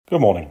Good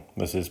morning.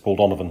 This is Paul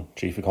Donovan,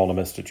 Chief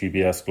Economist at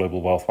UBS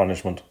Global Wealth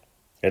Management.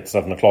 It's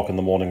 7 o'clock in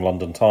the morning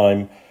London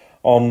time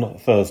on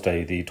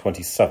Thursday, the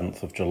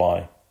 27th of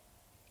July.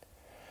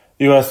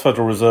 The US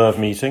Federal Reserve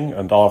meeting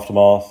and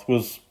aftermath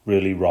was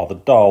really rather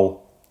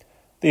dull.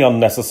 The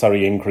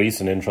unnecessary increase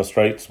in interest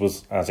rates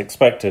was as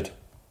expected.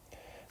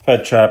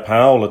 Fed Chair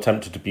Powell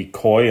attempted to be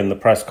coy in the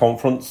press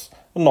conference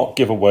and not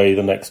give away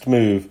the next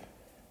move,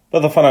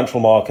 but the financial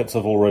markets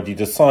have already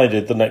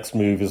decided the next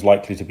move is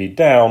likely to be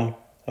down,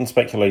 and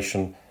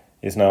speculation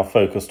is now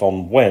focused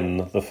on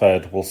when the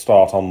Fed will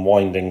start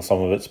unwinding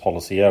some of its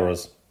policy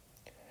errors.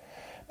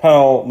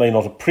 Powell may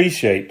not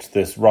appreciate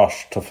this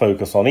rush to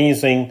focus on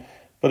easing,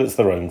 but it's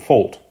their own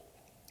fault.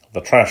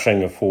 The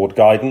trashing of forward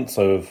guidance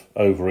of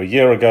over a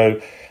year ago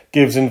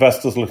gives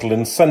investors little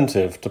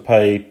incentive to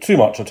pay too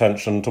much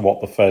attention to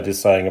what the Fed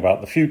is saying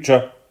about the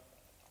future,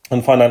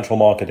 and financial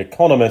market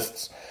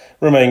economists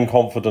remain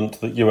confident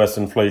that US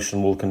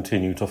inflation will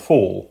continue to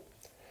fall.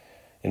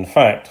 In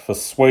fact, for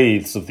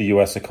swathes of the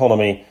US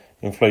economy,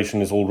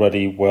 inflation is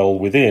already well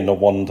within a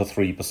 1 to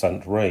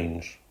 3%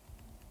 range.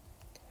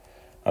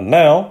 And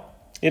now,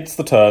 it's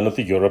the turn of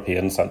the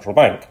European Central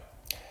Bank.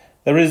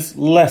 There is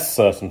less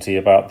certainty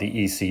about the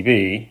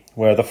ECB,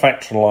 where the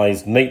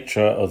factionalised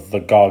nature of the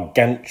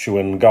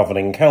gargantuan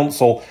governing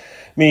council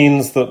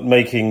means that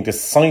making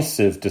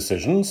decisive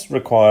decisions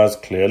requires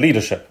clear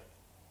leadership.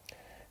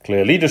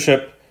 Clear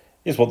leadership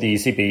is what the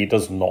ECB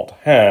does not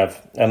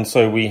have, and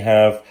so we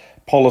have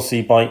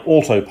policy by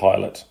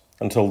autopilot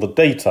until the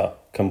data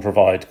can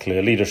provide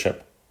clear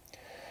leadership.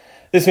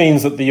 This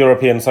means that the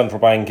European Central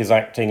Bank is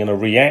acting in a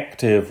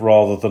reactive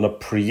rather than a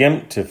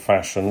preemptive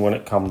fashion when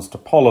it comes to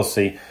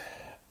policy,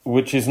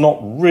 which is not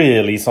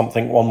really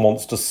something one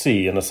wants to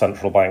see in a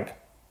central bank.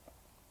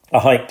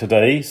 A hike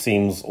today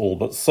seems all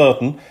but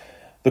certain.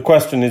 The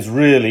question is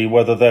really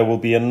whether there will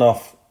be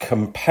enough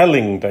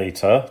compelling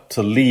data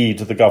to lead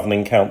the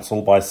Governing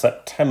Council by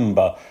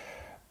September.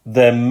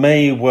 There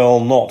may well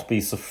not be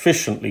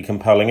sufficiently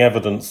compelling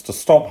evidence to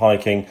stop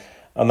hiking,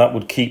 and that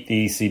would keep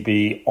the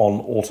ECB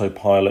on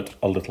autopilot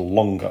a little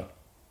longer.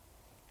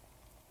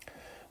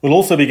 We'll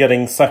also be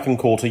getting second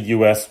quarter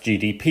US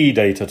GDP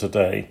data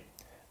today.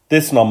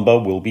 This number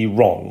will be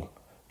wrong,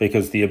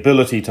 because the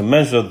ability to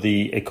measure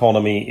the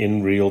economy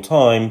in real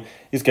time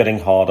is getting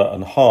harder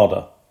and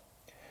harder.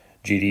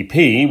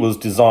 GDP was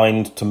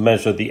designed to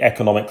measure the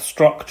economic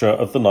structure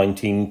of the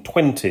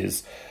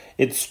 1920s.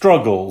 It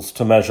struggles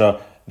to measure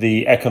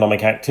the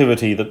economic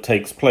activity that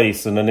takes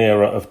place in an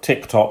era of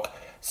TikTok,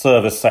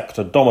 service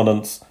sector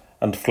dominance,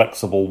 and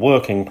flexible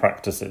working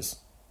practices.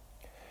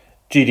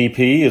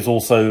 GDP is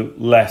also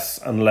less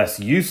and less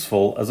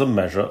useful as a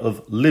measure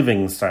of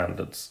living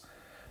standards.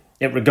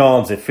 It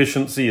regards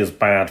efficiency as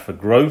bad for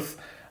growth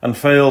and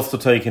fails to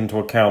take into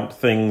account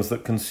things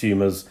that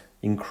consumers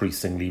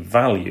increasingly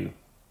value.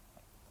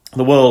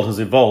 The world has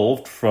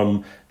evolved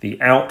from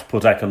the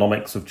output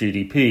economics of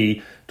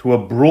GDP to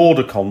a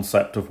broader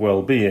concept of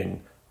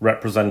well-being,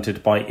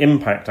 represented by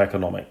impact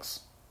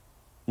economics.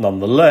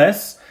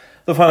 Nonetheless,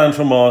 the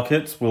financial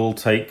markets will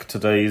take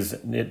today's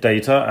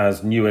data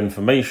as new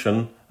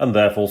information and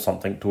therefore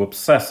something to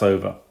obsess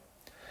over.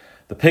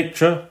 The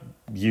picture,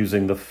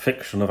 using the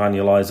fiction of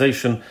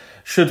annualization,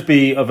 should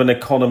be of an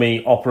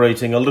economy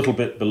operating a little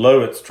bit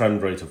below its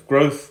trend rate of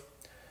growth.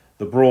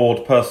 The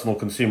broad personal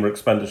consumer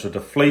expenditure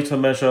deflator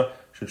measure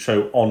should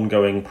show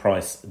ongoing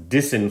price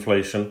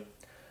disinflation,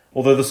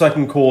 although the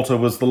second quarter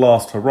was the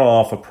last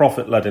hurrah for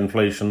profit-led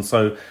inflation,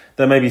 so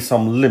there may be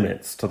some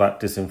limits to that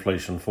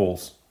disinflation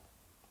force.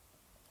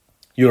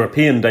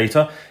 European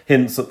data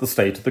hints at the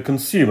state of the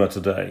consumer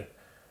today.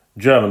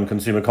 German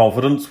consumer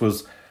confidence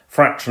was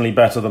fractionally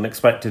better than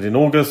expected in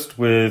August,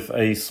 with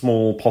a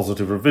small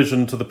positive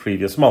revision to the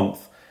previous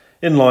month,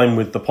 in line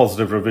with the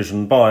positive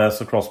revision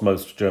bias across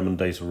most German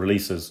data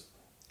releases.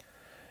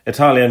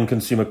 Italian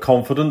consumer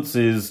confidence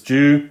is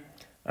due.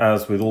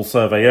 As with all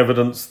survey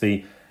evidence,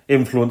 the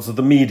influence of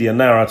the media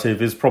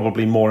narrative is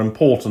probably more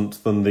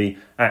important than the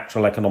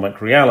actual economic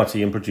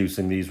reality in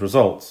producing these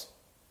results.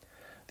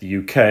 The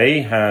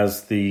UK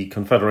has the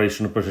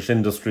Confederation of British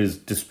Industries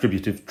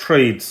Distributive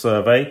Trade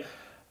Survey,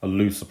 a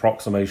loose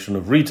approximation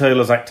of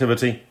retailers'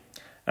 activity,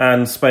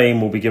 and Spain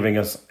will be giving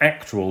us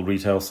actual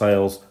retail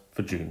sales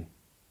for June.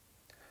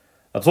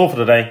 That's all for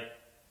today.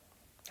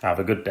 Have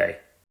a good day.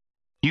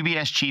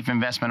 UBS Chief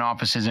Investment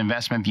Office's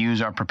investment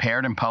views are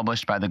prepared and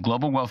published by the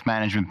global wealth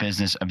management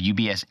business of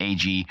UBS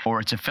AG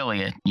or its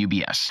affiliate,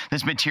 UBS.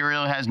 This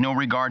material has no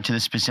regard to the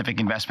specific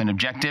investment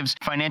objectives,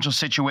 financial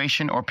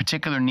situation, or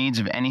particular needs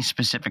of any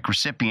specific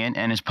recipient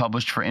and is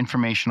published for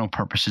informational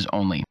purposes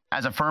only.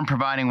 As a firm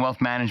providing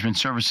wealth management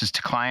services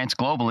to clients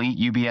globally,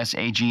 UBS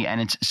AG and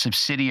its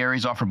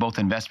subsidiaries offer both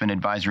investment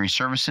advisory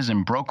services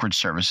and brokerage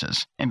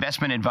services.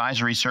 Investment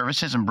advisory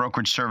services and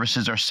brokerage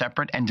services are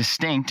separate and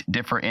distinct,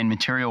 differ in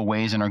material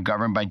ways subsidiaries and are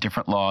governed by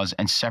different laws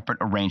and separate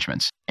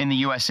arrangements. In the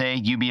USA,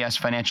 UBS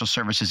Financial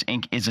Services,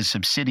 Inc. is a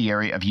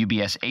subsidiary of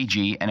UBS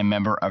AG and a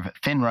member of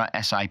FINRA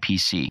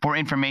SIPC. For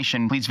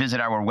information, please visit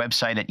our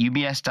website at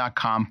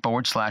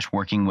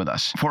ubs.com/working with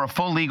us. For a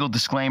full legal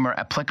disclaimer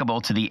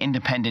applicable to the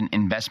independent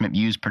investment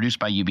views produced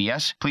by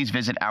UBS, please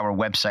visit our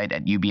website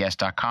at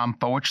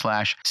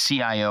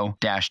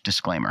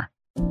ubs.com/CIO-disclaimer.